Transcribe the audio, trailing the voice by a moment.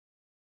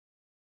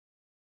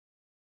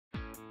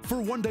For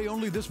one day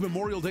only this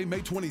Memorial Day, May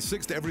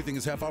 26th, everything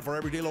is half off our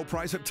everyday low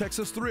price at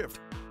Texas Thrift.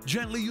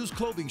 Gently used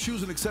clothing,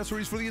 shoes, and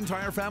accessories for the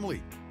entire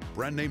family.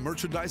 Brand name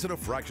merchandise at a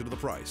fraction of the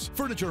price.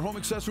 Furniture, home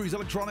accessories,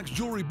 electronics,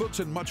 jewelry, books,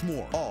 and much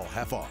more, all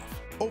half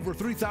off. Over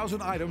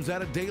 3,000 items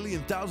added daily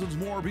and thousands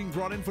more are being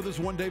brought in for this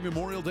one-day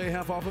Memorial Day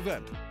half-off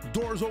event.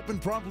 Doors open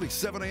promptly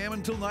 7 a.m.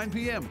 until 9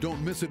 p.m.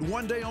 Don't miss it,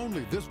 one day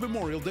only this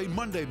Memorial Day,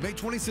 Monday, May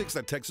 26th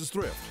at Texas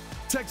Thrift.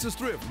 Texas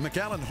Thrift,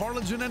 McAllen,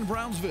 Harlingen, and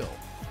Brownsville.